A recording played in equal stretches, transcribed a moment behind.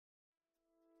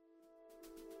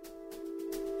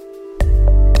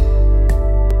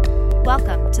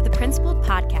Welcome to the Principled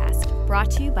Podcast, brought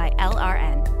to you by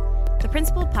LRN. The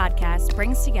Principled Podcast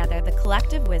brings together the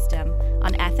collective wisdom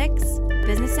on ethics,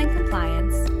 business and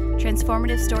compliance,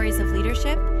 transformative stories of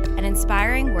leadership, and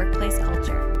inspiring workplace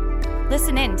culture.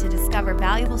 Listen in to discover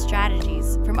valuable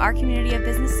strategies from our community of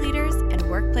business leaders and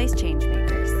workplace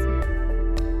changemakers.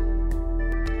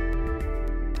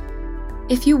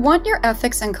 If you want your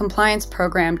ethics and compliance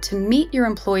program to meet your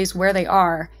employees where they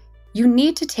are, you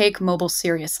need to take mobile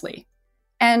seriously.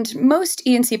 And most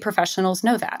E&C professionals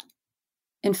know that.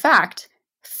 In fact,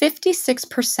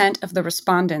 56% of the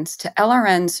respondents to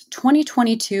LRN's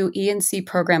 2022 E&C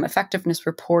Program Effectiveness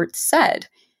Report said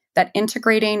that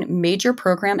integrating major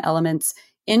program elements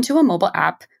into a mobile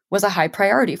app was a high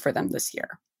priority for them this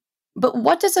year. But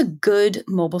what does a good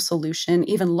mobile solution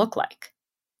even look like?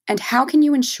 And how can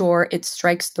you ensure it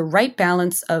strikes the right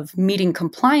balance of meeting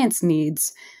compliance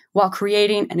needs while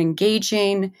creating an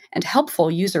engaging and helpful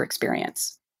user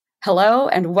experience? Hello,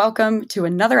 and welcome to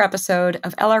another episode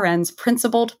of LRN's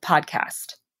Principled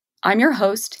Podcast. I'm your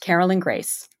host, Carolyn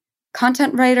Grace,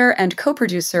 content writer and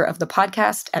co-producer of the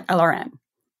podcast at LRN.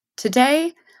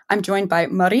 Today, I'm joined by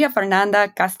Maria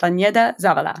Fernanda Castañeda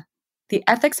Zavala, the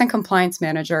Ethics and Compliance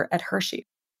Manager at Hershey.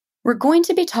 We're going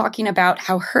to be talking about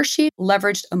how Hershey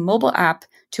leveraged a mobile app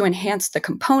to enhance the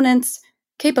components,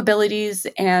 capabilities,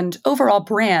 and overall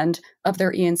brand of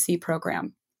their E&C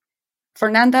program.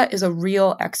 Fernanda is a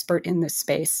real expert in this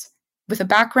space, with a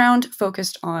background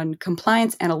focused on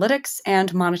compliance analytics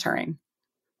and monitoring.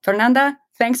 Fernanda,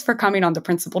 thanks for coming on the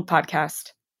Principled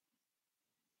Podcast.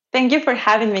 Thank you for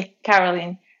having me,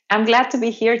 Caroline. I'm glad to be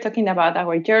here talking about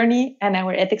our journey and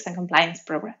our ethics and compliance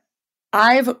program.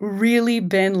 I've really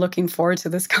been looking forward to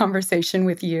this conversation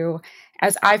with you,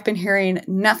 as I've been hearing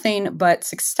nothing but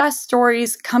success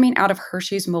stories coming out of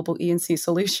Hershey's mobile E&C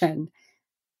solution.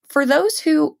 For those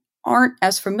who aren't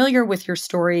as familiar with your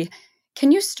story,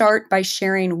 can you start by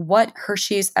sharing what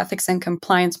Hershey's ethics and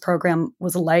compliance program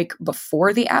was like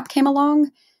before the app came along?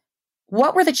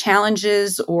 What were the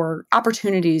challenges or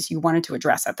opportunities you wanted to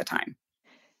address at the time?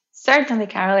 Certainly,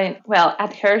 Caroline. Well,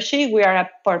 at Hershey, we are a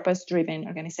purpose-driven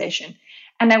organization,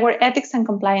 and our ethics and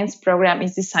compliance program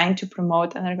is designed to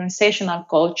promote an organizational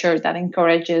culture that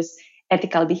encourages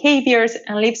ethical behaviors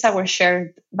and lives our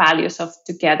shared values of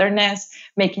togetherness,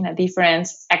 making a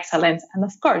difference, excellence, and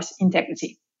of course,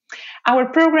 integrity. Our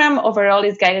program overall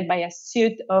is guided by a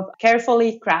suite of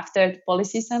carefully crafted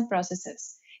policies and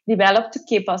processes developed to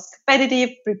keep us competitive,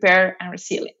 prepared, and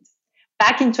resilient.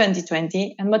 Back in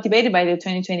 2020, and motivated by the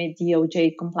 2020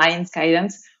 DOJ compliance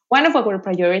guidance, one of our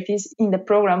priorities in the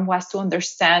program was to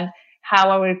understand how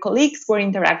our colleagues were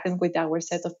interacting with our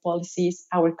set of policies,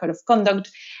 our code of conduct,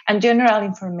 and general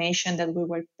information that we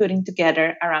were putting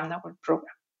together around our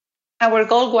program. Our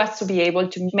goal was to be able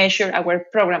to measure our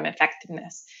program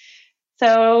effectiveness.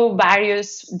 So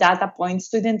various data points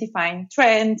to identify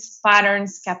trends,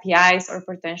 patterns, KPIs, or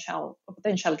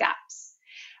potential gaps.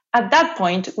 At that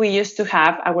point, we used to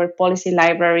have our policy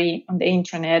library on the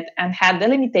intranet and had the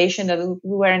limitation that we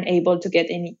weren't able to get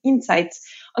any insights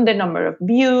on the number of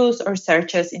views or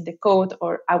searches in the code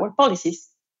or our policies.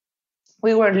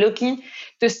 We were looking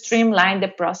to streamline the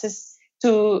process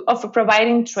of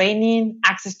providing training,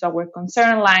 access to our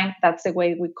concern line, that's the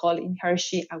way we call in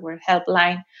Hershey our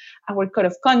helpline, our code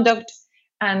of conduct,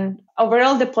 and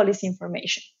overall the policy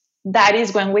information. That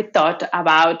is when we thought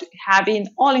about having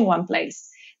all in one place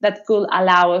that could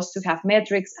allow us to have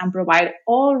metrics and provide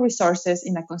all resources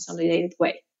in a consolidated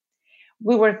way.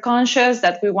 We were conscious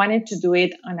that we wanted to do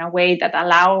it in a way that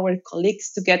allow our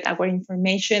colleagues to get our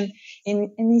information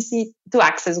in an easy to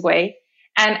access way,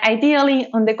 and ideally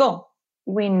on the go.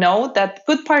 We know that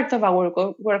good part of our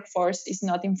workforce is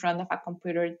not in front of a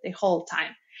computer the whole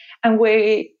time, and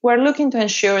we were looking to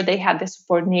ensure they had the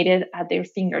support needed at their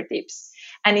fingertips,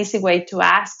 an easy way to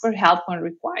ask for help when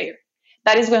required.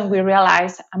 That is when we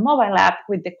realized a mobile app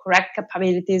with the correct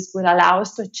capabilities would allow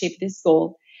us to achieve this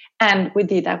goal. And we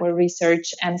did our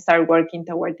research and started working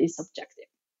toward this objective.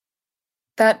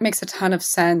 That makes a ton of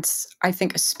sense. I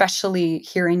think especially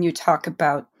hearing you talk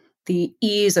about the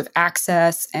ease of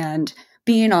access and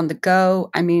being on the go.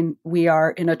 I mean, we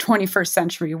are in a 21st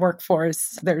century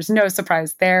workforce. There's no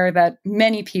surprise there that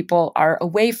many people are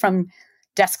away from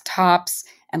desktops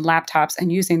and laptops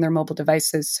and using their mobile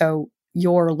devices. So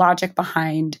your logic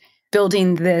behind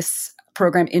building this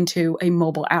program into a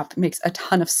mobile app makes a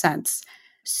ton of sense.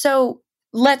 So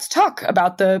let's talk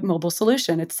about the mobile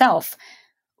solution itself.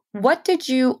 What did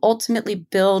you ultimately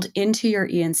build into your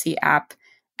E&C app,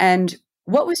 and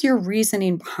what was your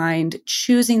reasoning behind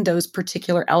choosing those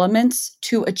particular elements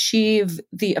to achieve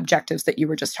the objectives that you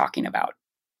were just talking about?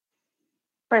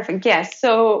 Perfect. Yes.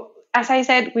 So as I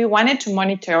said, we wanted to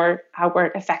monitor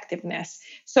our effectiveness.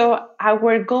 So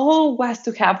our goal was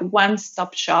to have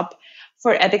one-stop shop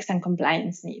for ethics and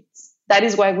compliance needs. That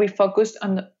is why we focused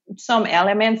on some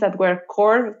elements that were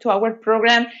core to our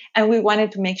program, and we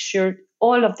wanted to make sure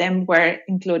all of them were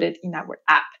included in our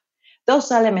app.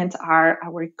 Those elements are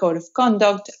our code of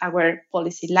conduct, our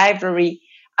policy library,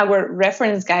 our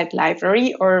reference guide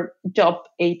library or job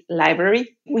aid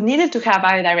library. We needed to have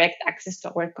a direct access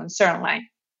to our concern line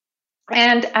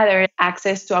and other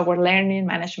access to our learning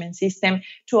management system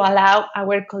to allow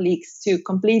our colleagues to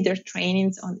complete their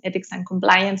trainings on ethics and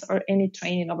compliance or any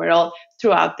training overall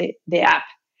throughout the app.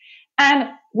 And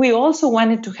we also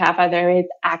wanted to have a direct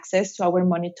access to our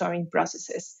monitoring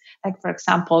processes, like, for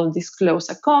example, disclose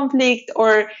a conflict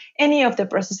or any of the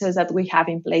processes that we have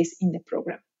in place in the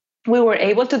program. We were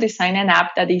able to design an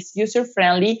app that is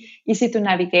user-friendly, easy to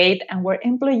navigate, and where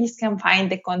employees can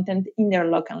find the content in their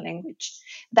local language.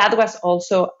 That was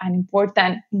also an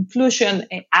important inclusion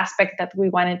aspect that we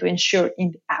wanted to ensure in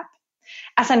the app.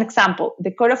 As an example, the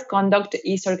code of conduct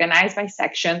is organized by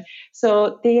section,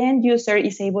 so the end user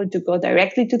is able to go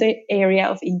directly to the area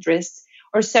of interest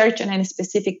or search on any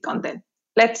specific content.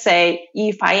 Let's say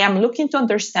if I am looking to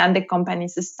understand the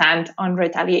company's stand on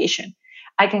retaliation,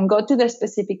 I can go to the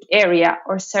specific area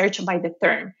or search by the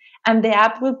term, and the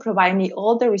app will provide me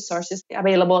all the resources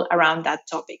available around that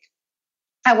topic.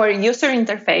 Our user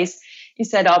interface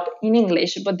is set up in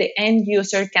English, but the end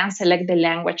user can select the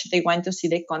language they want to see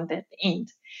the content in.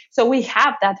 So we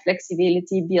have that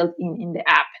flexibility built in the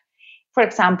app. For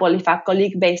example, if a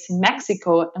colleague based in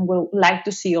Mexico and would like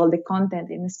to see all the content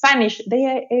in Spanish, they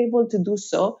are able to do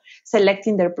so,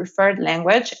 selecting their preferred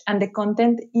language, and the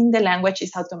content in the language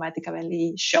is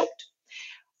automatically shown.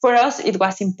 For us, it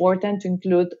was important to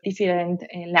include different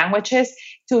languages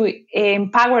to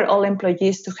empower all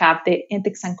employees to have the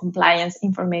ethics and compliance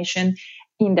information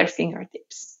in their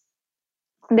fingertips.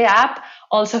 The app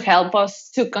also helped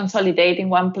us to consolidate in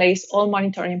one place all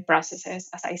monitoring processes,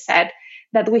 as I said,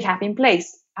 that we have in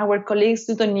place. Our colleagues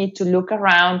don't need to look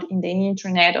around in the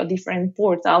internet or different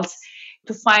portals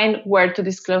to find where to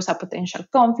disclose a potential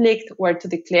conflict, where to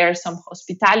declare some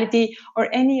hospitality, or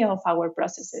any of our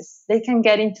processes. They can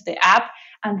get into the app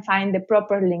and find the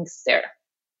proper links there.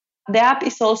 The app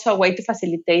is also a way to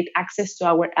facilitate access to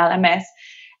our LMS.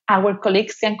 Our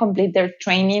colleagues can complete their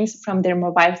trainings from their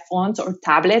mobile phones or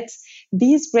tablets.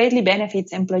 This greatly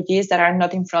benefits employees that are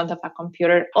not in front of a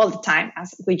computer all the time,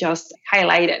 as we just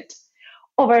highlighted.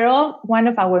 Overall, one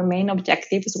of our main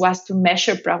objectives was to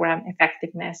measure program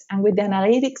effectiveness. And with the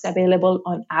analytics available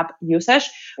on app usage,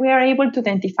 we are able to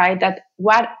identify that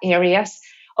what areas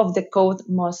of the code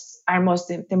are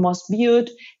the most viewed,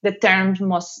 the terms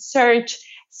most searched.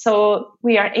 So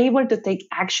we are able to take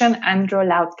action and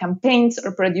roll out campaigns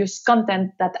or produce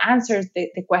content that answers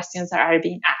the questions that are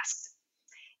being asked.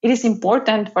 It is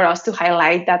important for us to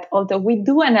highlight that although we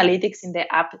do analytics in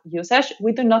the app usage,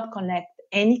 we do not collect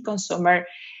any consumer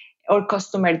or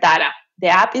customer data. The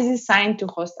app is designed to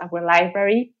host our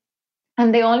library,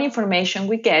 and the only information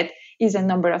we get is the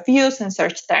number of views and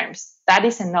search terms. That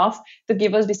is enough to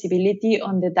give us visibility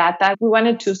on the data we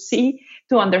wanted to see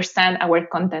to understand our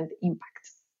content impact.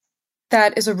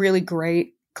 That is a really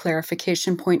great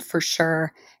clarification point for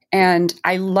sure. And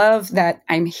I love that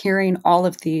I'm hearing all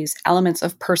of these elements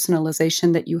of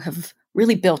personalization that you have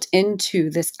really built into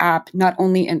this app, not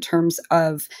only in terms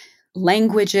of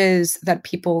languages that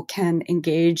people can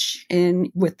engage in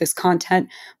with this content,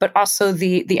 but also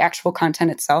the actual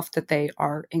content itself that they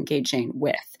are engaging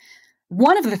with.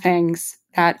 One of the things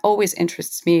that always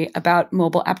interests me about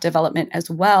mobile app development as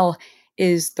well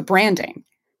is the branding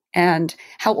and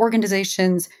how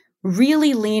organizations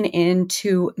really lean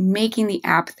into making the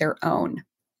app their own.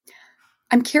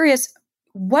 I'm curious,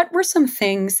 what were some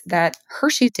things that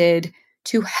Hershey did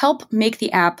to help make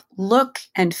the app look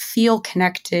and feel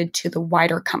connected to the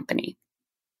wider company?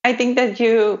 I think that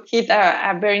you hit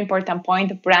a very important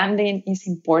point. Branding is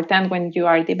important when you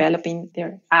are developing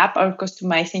your app or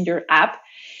customizing your app.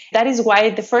 That is why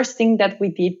the first thing that we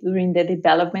did during the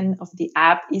development of the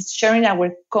app is sharing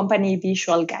our company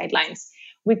visual guidelines.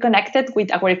 We connected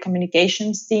with our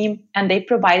communications team, and they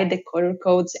provided the color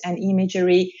codes and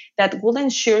imagery that will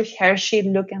ensure Hershey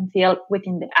look and feel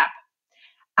within the app.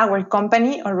 Our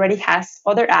company already has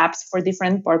other apps for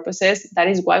different purposes. That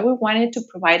is why we wanted to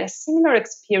provide a similar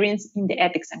experience in the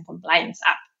ethics and compliance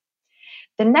app.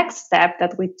 The next step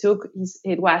that we took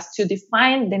was to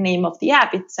define the name of the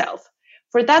app itself.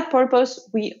 For that purpose,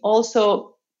 we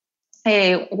also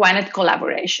wanted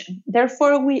collaboration.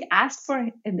 Therefore, we asked for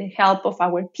the help of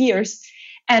our peers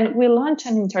And we launched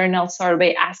an internal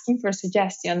survey asking for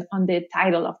suggestions on the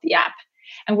title of the app.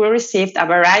 And we received a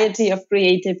variety of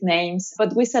creative names,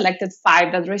 but we selected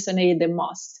 5 that resonated the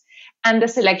most. And the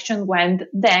selection went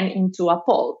then into a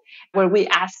poll where we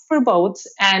asked for votes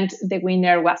and the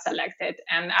winner was selected.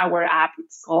 And our app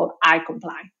is called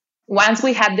iComply. Once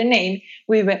we had the name,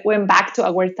 we went back to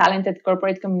our talented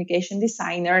corporate communication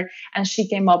designer, and she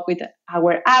came up with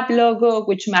our app logo,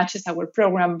 which matches our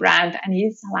program brand and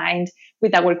is aligned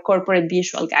with our corporate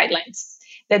visual guidelines.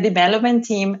 The development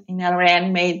team in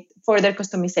LRN made further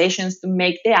customizations to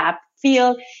make the app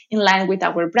feel in line with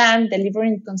our brand,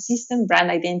 delivering consistent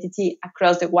brand identity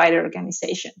across the wider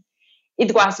organization.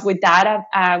 It was without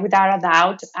a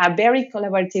doubt a very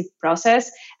collaborative process,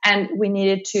 and we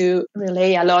needed to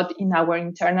rely a lot in our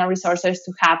internal resources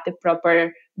to have the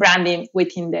proper branding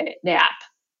within the app.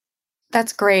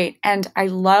 That's great. And I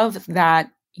love that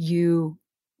you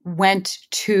went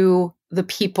to the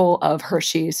people of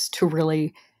Hershey's to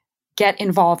really get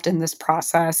involved in this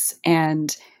process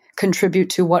and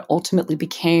contribute to what ultimately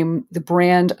became the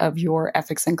brand of your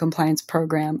ethics and compliance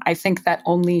program. I think that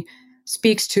only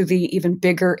speaks to the even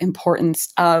bigger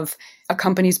importance of a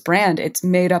company's brand. It's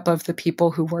made up of the people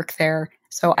who work there.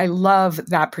 So I love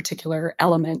that particular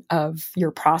element of your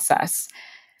process.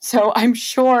 So I'm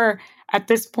sure at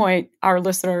this point, our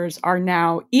listeners are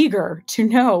now eager to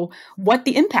know what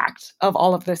the impact of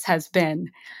all of this has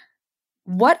been.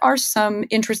 What are some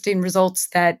interesting results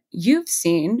that you've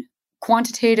seen,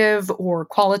 quantitative or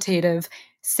qualitative,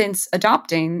 since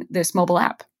adopting this mobile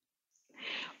app?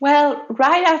 Well,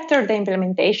 right after the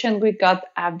implementation, we got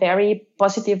very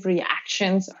positive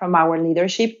reactions from our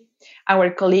leadership,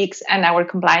 our colleagues, and our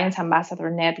compliance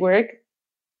ambassador network.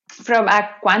 From a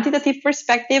quantitative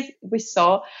perspective, we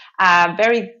saw a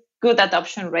very good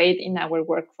adoption rate in our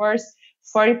workforce.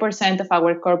 40% of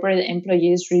our corporate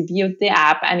employees reviewed the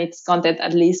app, and it's counted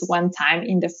at least one time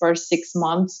in the first 6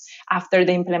 months after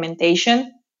the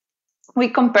implementation. We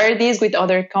compared this with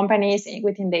other companies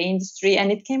within the industry,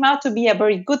 and it came out to be a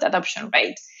very good adoption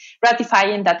rate,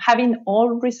 ratifying that having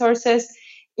all resources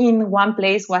in one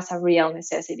place was a real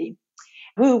necessity.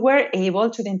 We were able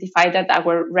to identify that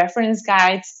our reference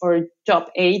guides or job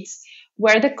aids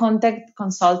were the content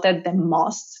consulted the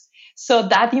most. So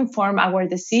that informed our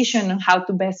decision on how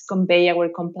to best convey our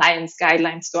compliance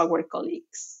guidelines to our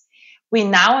colleagues. We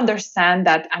now understand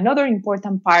that another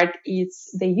important part is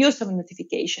the use of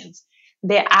notifications.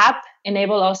 The app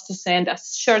enables us to send a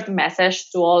short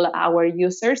message to all our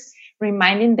users,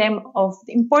 reminding them of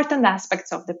the important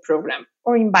aspects of the program,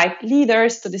 or invite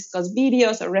leaders to discuss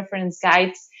videos or reference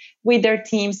guides with their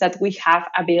teams that we have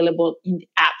available in the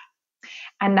app.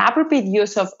 An appropriate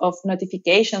use of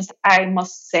notifications, I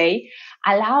must say,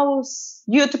 allows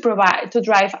you to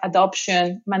drive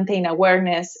adoption, maintain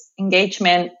awareness,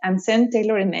 engagement, and send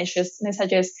tailored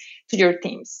messages to your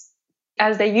teams.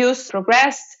 As the use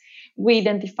progressed, we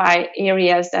identified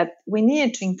areas that we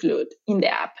needed to include in the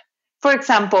app. For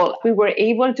example, we were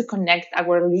able to connect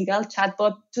our legal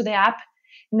chatbot to the app.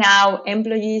 Now,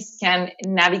 employees can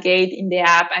navigate in the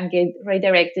app and get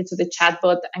redirected to the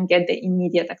chatbot and get the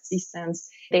immediate assistance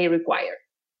they require.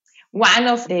 One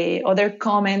of the other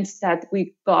comments that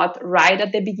we got right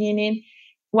at the beginning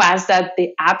was that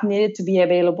the app needed to be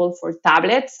available for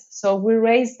tablets. So we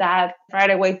raised that right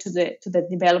away to the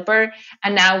developer,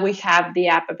 and now we have the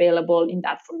app available in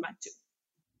that format too.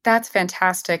 That's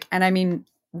fantastic. And I mean,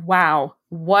 wow,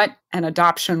 what an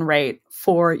adoption rate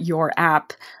for your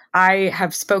app. I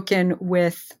have spoken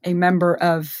with a member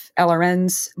of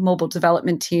LRN's mobile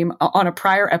development team on a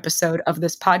prior episode of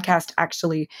this podcast,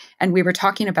 actually, and we were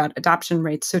talking about adoption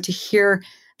rates. So to hear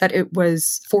that it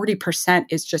was 40%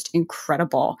 is just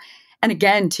incredible. And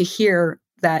again, to hear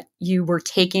that you were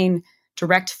taking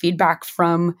direct feedback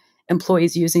from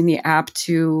employees using the app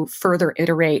to further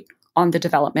iterate on the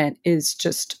development is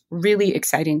just really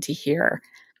exciting to hear.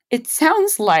 It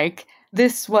sounds like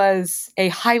this was a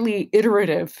highly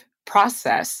iterative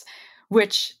process,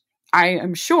 which I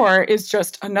am sure is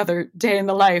just another day in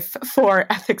the life for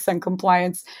ethics and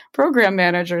compliance program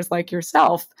managers like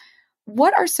yourself.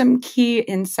 What are some key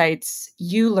insights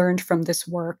you learned from this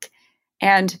work,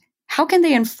 and how can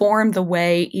they inform the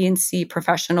way E&C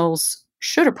professionals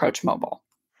should approach mobile?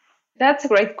 That's a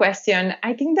great question.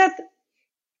 I think that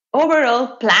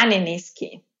overall planning is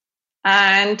key.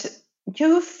 And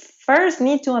you first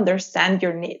need to understand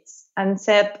your needs and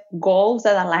set goals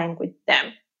that align with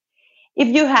them. If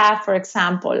you have, for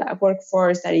example, a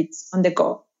workforce that is on the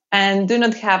go and do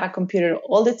not have a computer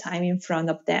all the time in front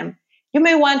of them, you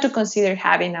may want to consider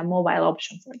having a mobile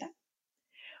option for them.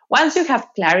 Once you have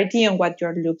clarity on what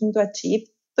you're looking to achieve,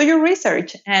 do your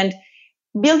research and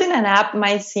Building an app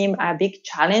might seem a big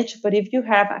challenge, but if you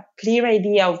have a clear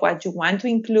idea of what you want to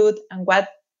include and what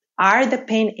are the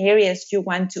pain areas you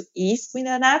want to ease with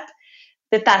an app,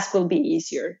 the task will be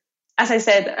easier. As I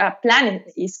said, planning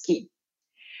is key.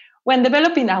 When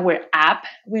developing our app,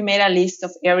 we made a list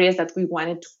of areas that we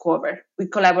wanted to cover. We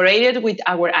collaborated with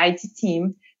our IT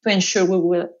team to ensure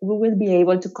we will be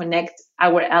able to connect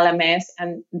our LMS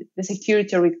and the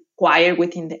security required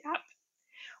within the app.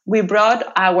 We brought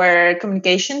our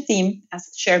communication team,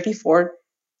 as shared before,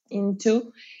 in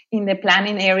the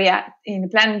planning area, in the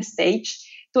planning stage,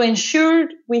 to ensure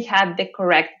we had the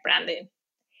correct branding.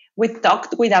 We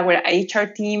talked with our HR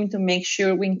team to make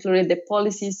sure we included the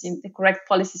correct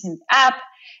policies in the app.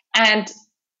 And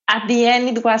at the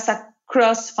end, it was a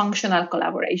cross-functional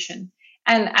collaboration.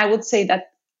 And I would say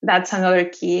that that's another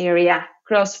key area.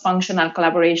 Cross-functional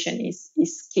collaboration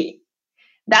is key.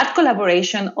 That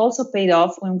collaboration also paid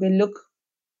off when we look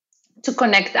to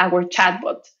connect our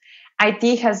chatbot.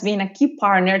 IT has been a key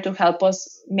partner to help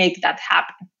us make that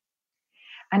happen.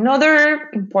 Another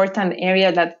important area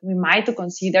that we might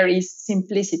consider is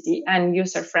simplicity and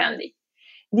user-friendly.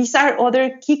 These are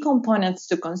other key components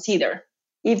to consider.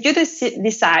 If you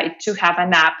decide to have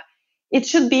an app, it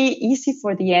should be easy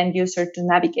for the end user to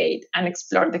navigate and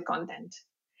explore the content.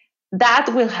 That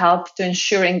will help to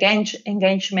ensure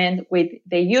engagement with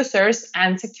the users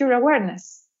and secure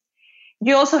awareness.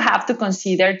 You also have to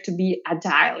consider to be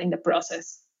agile in the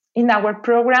process. In our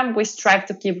program, we strive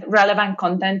to keep relevant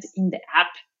content in the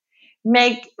app,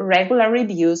 make regular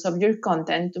reviews of your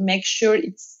content to make sure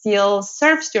it still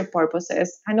serves your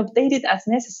purposes, and update it as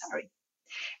necessary.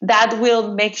 That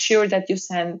will make sure that you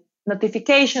send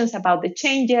notifications about the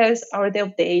changes or the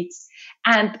updates,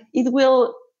 and it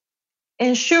will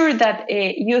ensure that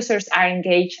users are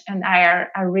engaged and are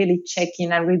really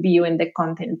checking and reviewing the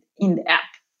content in the app.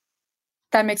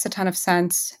 That makes a ton of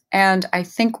sense. And I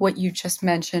think what you just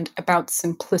mentioned about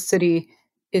simplicity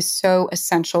is so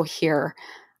essential here.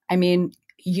 I mean,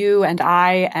 you and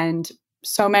I and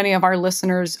so many of our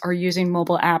listeners are using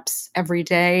mobile apps every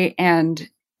day, and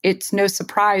it's no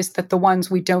surprise that the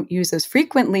ones we don't use as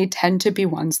frequently tend to be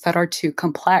ones that are too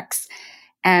complex.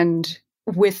 And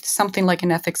with something like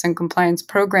an ethics and compliance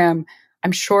program,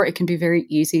 I'm sure it can be very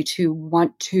easy to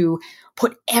want to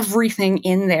put everything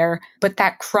in there, but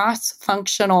that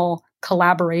cross-functional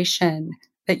collaboration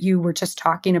that you were just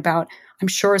talking about, I'm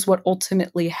sure is what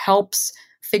ultimately helps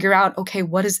figure out, okay,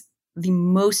 what is the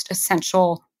most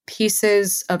essential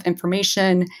pieces of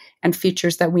information and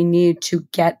features that we need to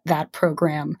get that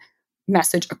program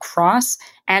message across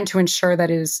and to ensure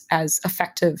that it is as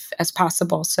effective as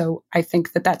possible. So I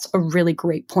think that that's a really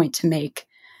great point to make.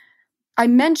 I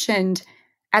mentioned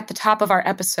at the top of our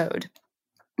episode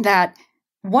that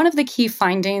one of the key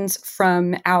findings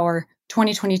from our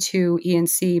 2022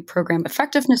 E&C program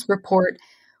effectiveness report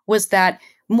was that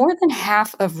more than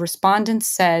half of respondents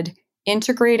said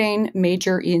integrating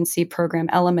major E&C program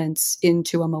elements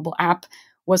into a mobile app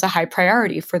was a high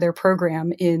priority for their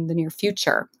program in the near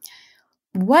future.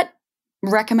 What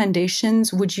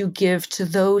recommendations would you give to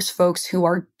those folks who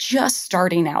are just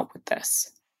starting out with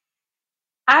this?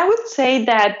 I would say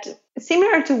that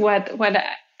similar to what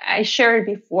I shared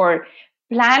before,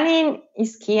 planning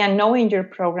is key and knowing your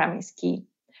program is key.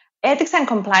 Ethics and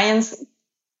compliance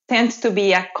tends to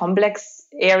be a complex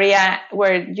area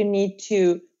where you need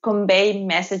to convey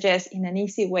messages in an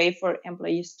easy way for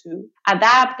employees to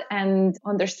adapt and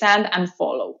understand and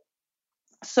follow.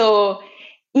 So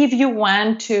if you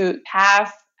want to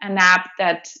have an app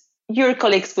that your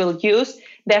colleagues will use,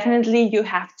 definitely you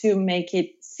have to make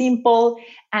it simple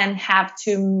and have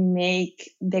to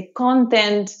make the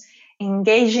content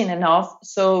engaging enough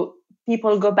so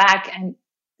people go back and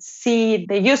see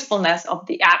the usefulness of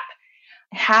the app.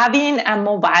 Having a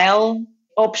mobile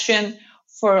option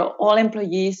for all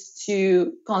employees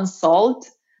to consult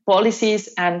policies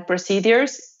and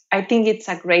procedures, I think it's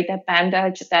a great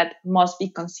advantage that must be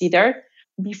considered.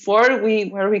 Before we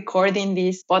were recording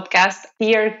this podcast,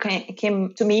 Tia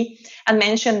came to me and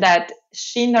mentioned that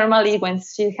she normally, when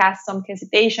she has some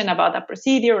hesitation about a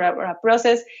procedure or a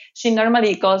process, she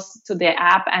normally goes to the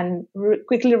app and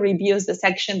quickly reviews the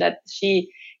section that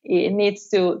she needs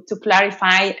to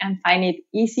clarify and find it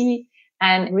easy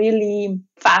and really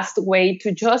fast way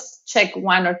to just check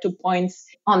 1 or 2 points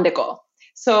on the go.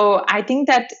 So I think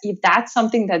that if that's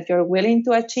something that you're willing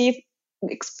to achieve,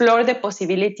 explore the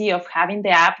possibility of having the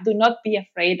app. Do not be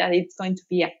afraid that it's going to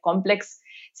be a complex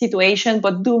situation,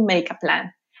 but do make a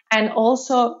plan. And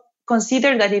also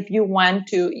consider that if you want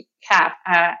to have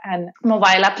a mobile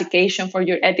application for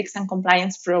your ethics and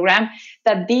compliance program,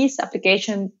 that this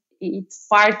application is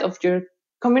part of your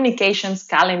communications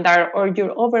calendar or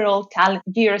your overall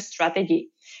year strategy.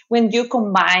 When you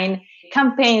combine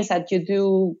campaigns that you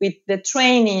do with the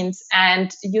trainings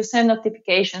and you send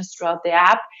notifications throughout the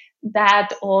app, that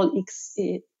all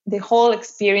the whole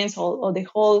experience or the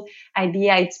whole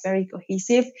idea, it's very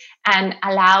cohesive and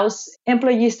allows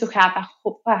employees to have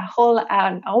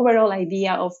an overall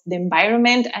idea of the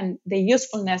environment and the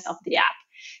usefulness of the app.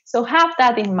 So have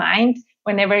that in mind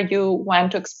whenever you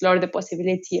want to explore the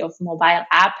possibility of mobile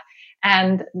app.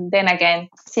 And then again,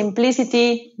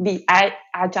 simplicity, be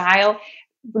agile,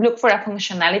 look for a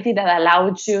functionality that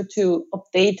allows you to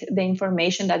update the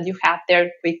information that you have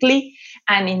there quickly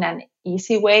and in an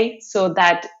easy way so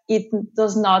that it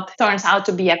does not turns out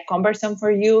to be a cumbersome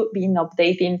for you being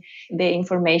updating the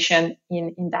information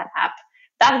in that app.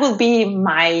 That would be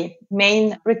my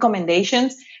main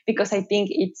recommendations because I think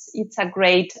it's a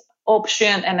great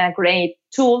option and a great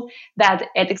tool that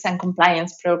ethics and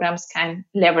compliance programs can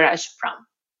leverage from.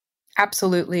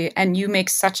 Absolutely. And you make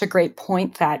such a great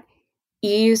point that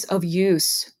ease of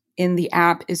use in the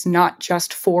app is not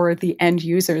just for the end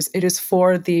users. It is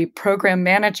for the program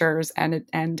managers and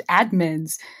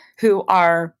admins who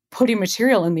are putting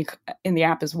material in the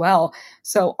app as well.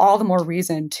 So all the more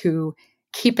reason to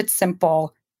keep it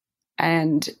simple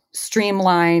and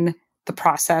streamline the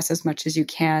process as much as you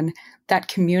can. That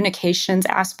communications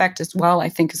aspect as well, I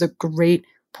think, is a great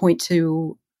point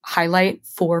to highlight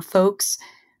for folks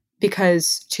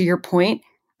because, to your point,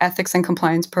 ethics and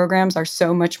compliance programs are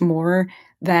so much more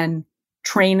than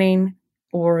training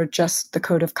or just the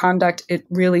code of conduct. It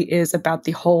really is about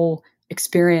the whole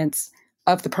experience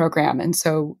of the program. And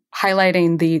so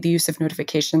highlighting the use of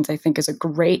notifications, I think, is a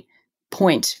great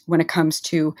point when it comes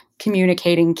to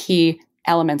communicating key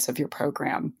elements of your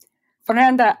program.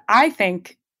 Fernanda, I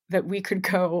think that we could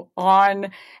go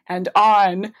on and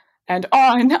on and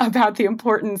on about the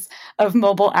importance of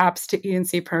mobile apps to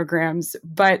E&C programs,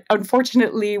 but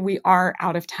unfortunately, we are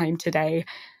out of time today.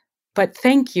 But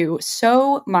thank you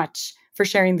so much for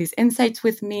sharing these insights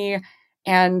with me,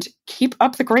 and keep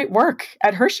up the great work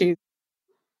at Hershey.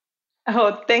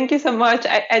 Oh, thank you so much.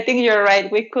 I think you're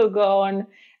right. We could go on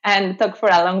and talk for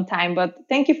a long time, but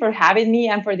thank you for having me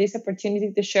and for this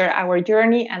opportunity to share our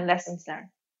journey and lessons learned.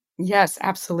 Yes,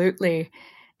 absolutely.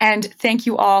 And thank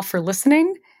you all for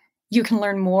listening. You can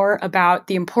learn more about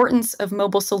the importance of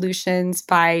mobile solutions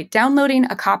by downloading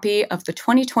a copy of the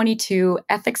 2022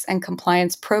 Ethics and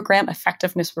Compliance Program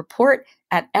Effectiveness Report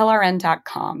at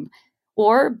lrn.com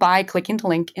or by clicking the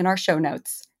link in our show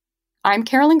notes. I'm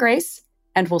Carolyn Grace,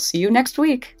 and we'll see you next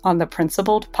week on the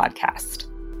Principled Podcast.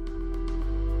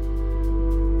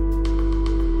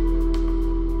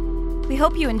 We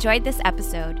hope you enjoyed this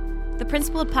episode. The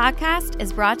Principled Podcast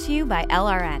is brought to you by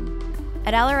LRN.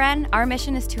 At LRN, our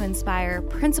mission is to inspire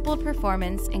principled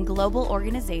performance in global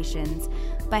organizations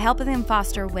by helping them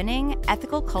foster winning,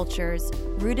 ethical cultures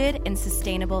rooted in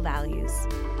sustainable values.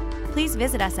 Please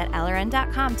visit us at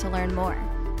lrn.com to learn more.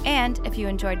 And if you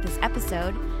enjoyed this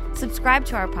episode, subscribe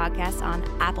to our podcast on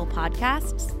Apple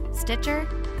Podcasts, Stitcher,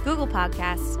 Google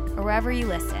Podcasts, or wherever you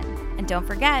listen. And don't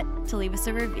forget to leave us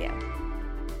a review.